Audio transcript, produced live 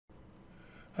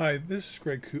Hi, this is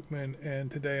Greg Coopman, and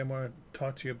today I'm going to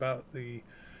talk to you about the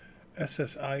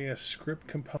SSIS script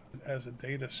component as a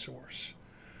data source.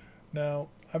 Now,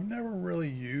 I've never really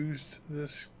used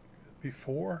this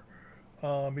before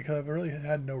because I've really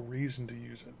had no reason to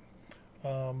use it.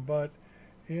 But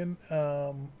in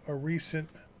a recent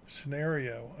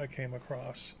scenario I came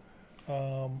across,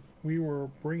 we were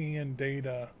bringing in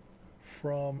data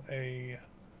from a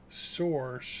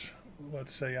source,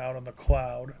 let's say out on the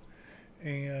cloud,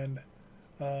 and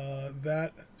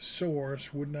that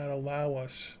source would not allow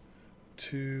us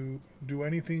to do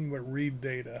anything but read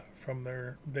data from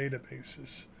their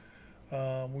databases.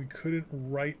 We couldn't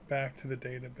write back to the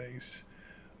database,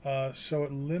 so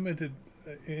it limited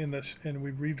in this, and we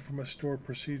read from a stored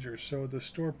procedure. So the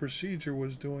stored procedure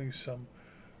was doing some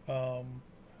um,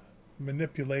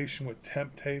 manipulation with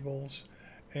temp tables,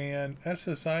 and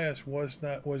SSIS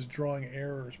was drawing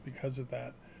errors because of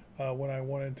that. When I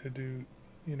wanted to do,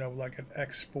 like an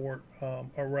export,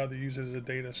 or rather use it as a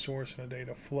data source and a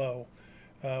data flow,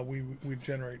 we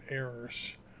generate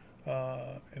errors,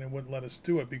 and it wouldn't let us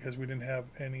do it because we didn't have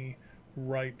any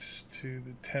rights to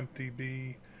the temp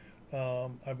DB.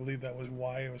 I believe that was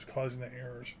why it was causing the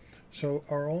errors. So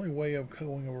our only way of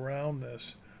going around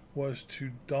this was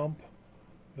to dump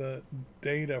the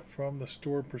data from the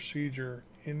stored procedure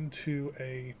into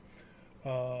a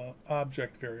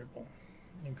object variable,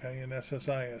 okay, in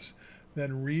SSIS,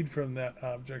 then read from that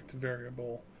object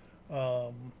variable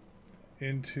um,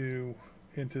 into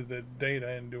the data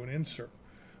and do an insert.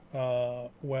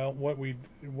 Well, what we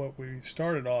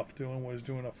started off doing was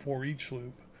doing a for each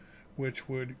loop, which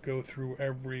would go through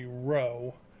every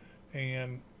row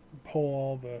and pull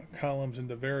all the columns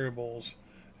into variables,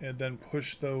 and then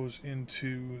push those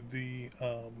into the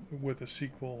with a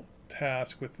SQL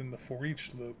task within the for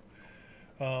each loop.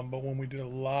 But when we did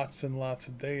lots and lots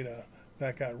of data,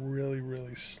 that got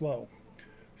really slow.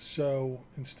 So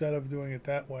instead of doing it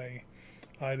that way,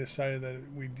 I decided that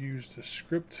we'd use the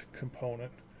script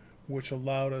component, which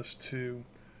allowed us to,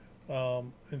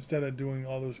 instead of doing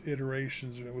all those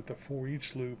iterations with the for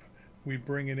each loop, we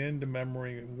bring it into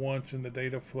memory once in the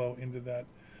data flow into that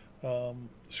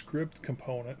script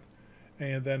component,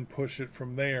 and then push it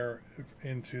from there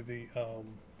into the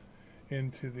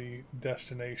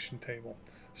destination table.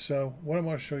 So what I'm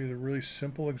going to show you is a really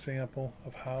simple example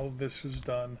of how this was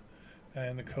done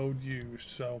and the code used.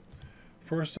 So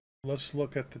first, let's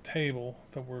look at the table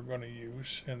that we're going to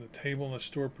use, and the table and the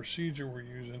store procedure we're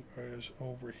using is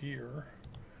over here.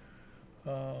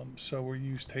 So we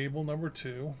use table number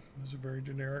 2. This is a very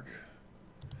generic,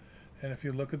 and if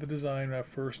you look at the design, we have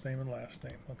first name and last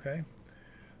name. Okay,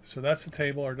 so that's the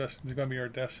table. It's going to be our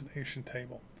destination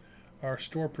table. Our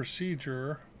store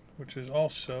procedure, which is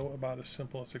also about as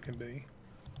simple as it can be.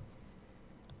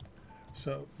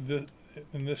 So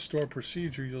in this store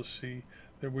procedure, you'll see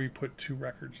that we put 2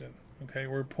 records in. Okay,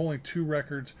 we're pulling 2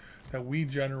 records that we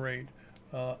generate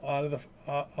out of the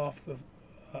off the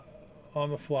on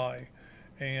the fly,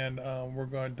 and we're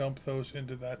going to dump those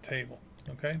into that table.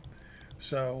 Okay,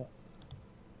 so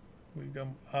we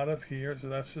come out of here. So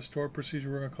that's the store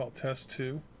procedure we're going to call test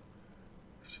 2.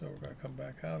 So we're going to come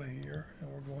back out of here, and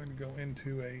we're going to go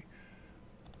into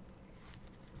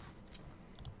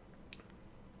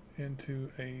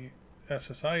a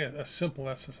SSIS, a simple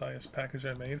SSIS package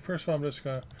I made. First of all, I'm just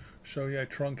going to show you I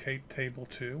truncate table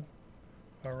 2.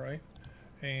 All right,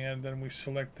 and then we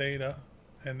select data,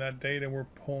 and that data we're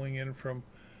pulling in from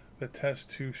the test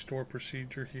 2 store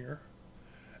procedure here,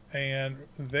 and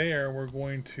there we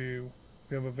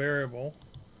have a variable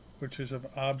which is of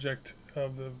object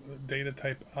of the data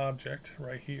type object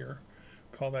right here.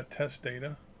 Call that test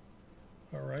data.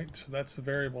 All right, so that's the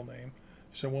variable name.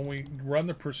 So when we run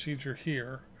the procedure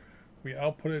here, we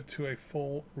output it to a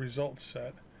full result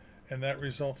set, and that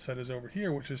result set is over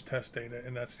here, which is test data,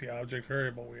 and that's the object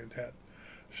variable we had.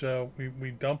 So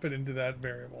we dump it into that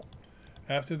variable.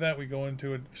 After that, we go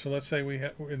into it. So let's say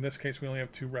in this case, we only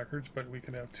have 2 records, but we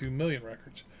can have 2 million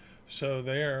records. So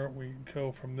there we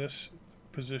go from this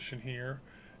position here,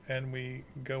 and we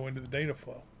go into the data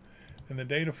flow. And the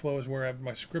data flow is where I have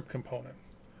my script component.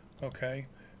 Okay,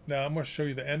 now I'm going to show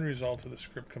you the end result of the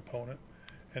script component,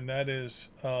 and that is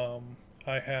well,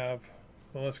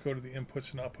 let's go to the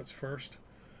inputs and outputs first.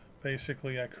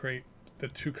 Basically, I create the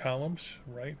 2 columns,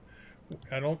 right?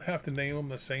 I don't have to name them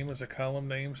the same as the column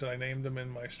names that I named them in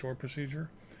my store procedure,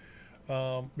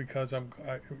 because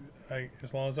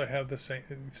as long as I have the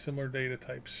same similar data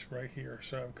types right here.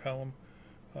 So I have column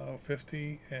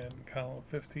 50 and column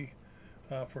 50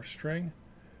 for string,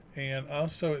 and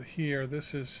also here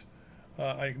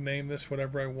I name this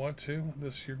whatever I want to.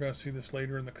 You're going to see this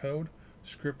later in the code.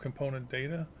 script component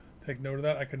data. Take note of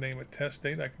that. I can name it test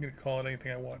data. I can call it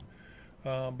anything I want.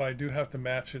 But I do have to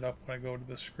match it up when I go to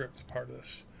the script part of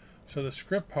this. So the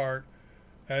script part,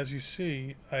 as you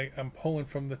see, I'm pulling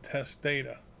from the test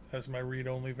data as my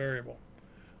read-only variable.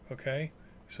 Okay,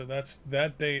 so that's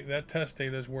that date. That test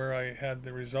data is where I had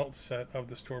the result set of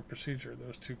the stored procedure.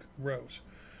 Those two rows.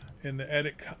 In the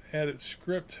edit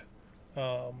script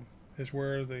is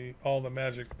where all the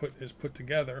magic is put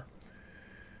together.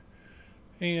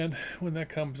 And when that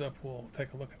comes up, we'll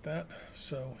take a look at that.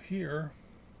 So here,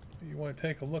 you want to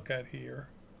take a look at here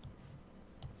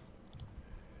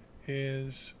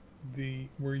is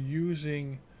we're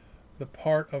using the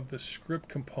part of the script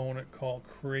component called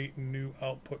create new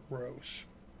output rows.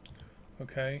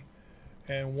 Okay,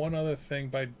 and one other thing,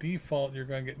 by default you're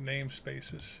going to get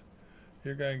namespaces.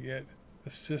 You're going to get the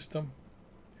system,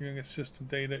 you're going to get system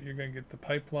data, you're going to get the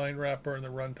pipeline wrapper and the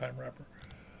runtime wrapper.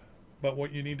 But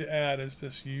what you need to add is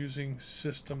this using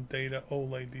system data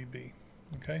OLADB.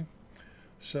 Okay,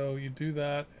 so you do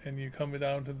that and you come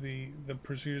down to the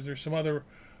procedures. There's some other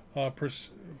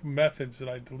methods that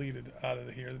I deleted out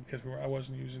of here because I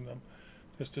wasn't using them,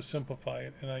 just to simplify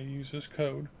it. And I use this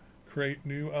code, create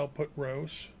new output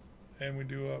rows, and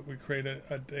we create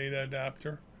a data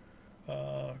adapter,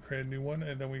 create a new one,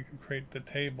 and then we create the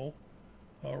table.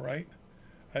 All right,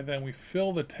 and then we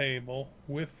fill the table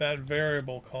with that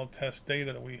variable called test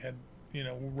data that we had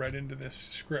read into this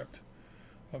script.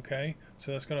 Okay,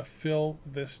 so that's going to fill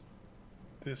this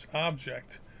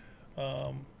object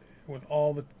with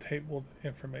all the table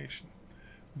information.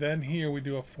 Then here we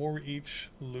do a for each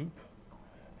loop,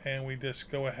 and we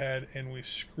just go ahead and we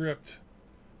script.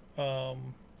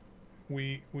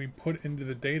 We put into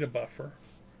the data buffer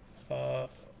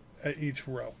at each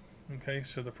row. Okay,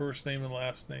 so the first name and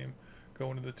last name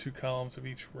go into the two columns of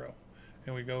each row,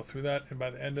 and we go through that. And by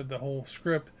the end of the whole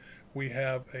script, we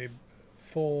have a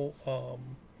full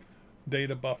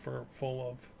data buffer full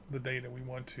of the data we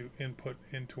want to input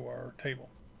into our table.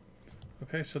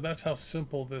 Okay, so that's how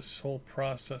simple this whole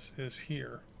process is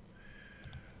here.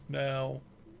 Now,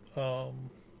 so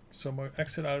I'm going to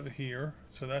exit out of here.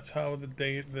 So that's how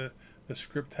the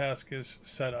script task is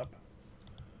set up.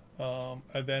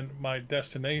 And then my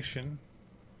destination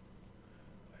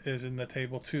is in the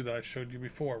table 2 that I showed you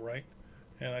before, right?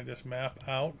 And I just map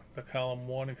out the column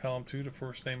 1 and column 2 to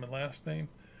first name and last name,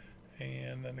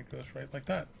 and then it goes right like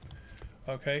that.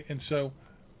 Okay, and so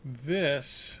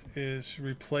this is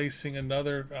replacing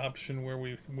another option where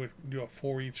we would do a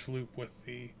for each loop with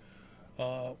the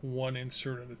one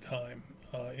insert at a time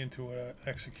into a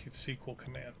execute SQL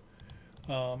command,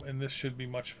 and this should be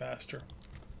much faster.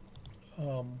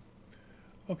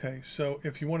 Okay, so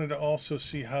if you wanted to also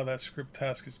see how that script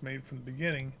task is made from the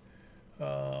beginning,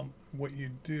 what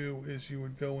you do is you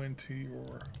would go into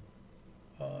your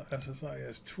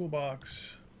SSIS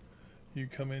toolbox, you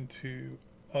come into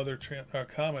other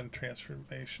common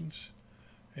transformations,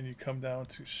 and you come down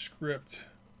to script.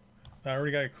 Now I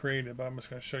already got it created, but I'm just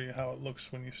going to show you how it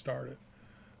looks when you start it.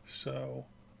 So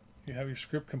you have your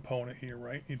script component here,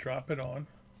 right? You drop it on,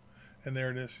 and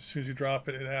there it is. As soon as you drop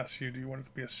it, it asks you, do you want it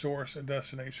to be a source, a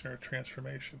destination, or a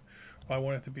transformation? Well, I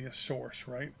want it to be a source,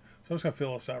 right? So I'm just going to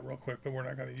fill this out real quick, but we're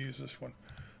not going to use this one.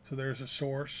 So there's a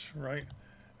source, right?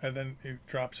 And then it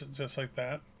drops it just like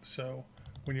that. So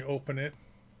when you open it,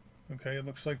 okay, it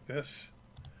looks like this,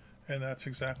 and that's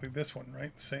exactly this one,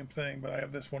 right? Same thing, but I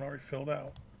have this one already filled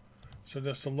out. So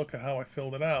just to look at how I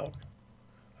filled it out,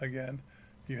 again,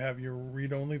 you have your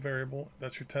read-only variable,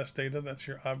 that's your test data, that's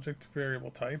your object variable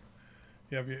type.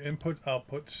 You have your input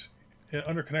outputs.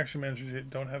 Under connection manager, you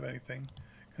don't have anything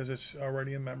because it's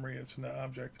already in memory, it's in the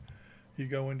object. You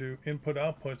go into input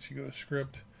outputs, you go to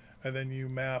script, and then you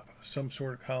map some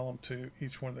sort of column to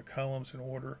each one of the columns in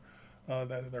order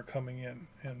that they're coming in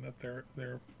and that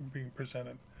they're being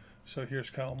presented. So here's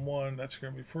column 1, that's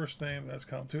going to be first name, that's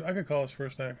column 2. I could call this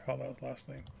first name, I could call that last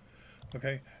name.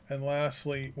 Okay, and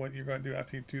lastly, what you're going to do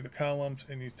after you do the columns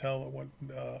and you tell it what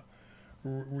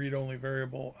read-only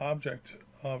variable object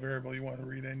variable you want to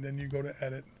read in, then you go to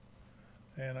edit.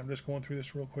 And I'm just going through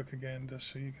this real quick again just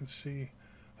so you can see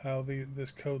how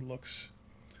this code looks.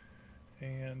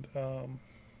 And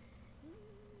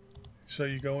so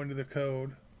you go into the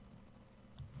code,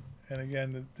 and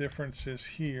again the difference is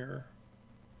here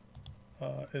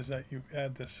is that you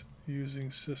add this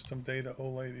using system data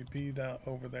OLADB down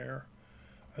over there,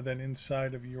 and then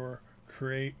inside of your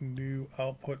create new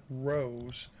output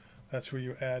rows, that's where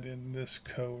you add in this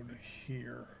code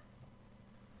here.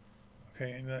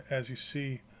 Okay, and as you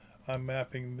see, I'm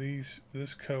mapping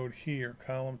this code here,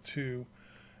 column 2,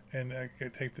 and I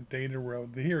can take the data row.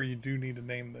 Here you do need to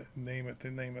name the name of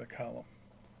the column.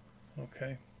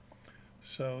 Okay,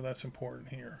 so that's important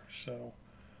here. So,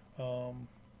 and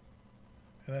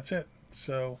that's it.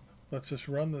 So let's just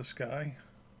run this guy.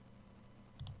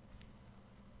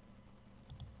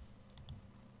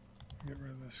 Get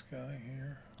rid of this guy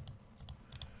here.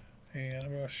 And I'm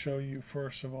going to show you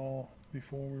first of all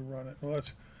before we run it. Well,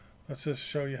 let's just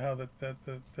show you how the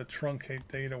truncate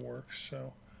data works. So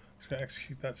I'm just going to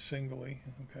execute that singly.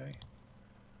 Okay.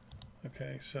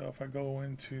 Okay. So if I go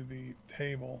into the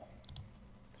table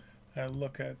and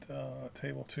look at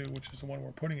table 2, which is the one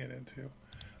we're putting it into,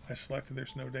 I selected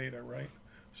there's no data, right?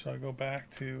 So I go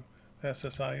back to the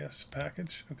SSIS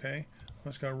package. Okay.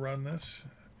 I'm just going to run this.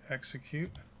 Execute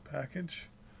package.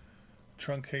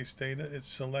 Truncates data. It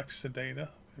selects the data.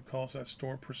 It calls that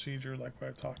store procedure like what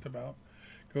I talked about.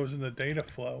 Goes in the data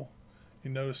flow.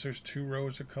 You notice there's 2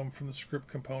 rows that come from the script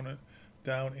component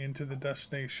down into the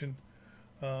destination,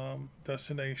 and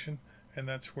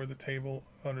that's where the table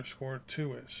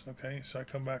 _2 is. Okay, so I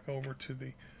come back over to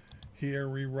the here,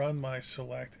 rerun my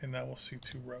select, and now we'll see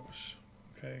 2 rows.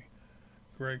 Okay,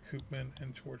 Greg Coopman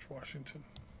and George Washington.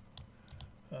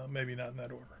 Maybe not in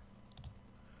that order.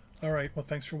 All right, well,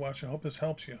 thanks for watching. I hope this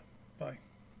helps you. Bye.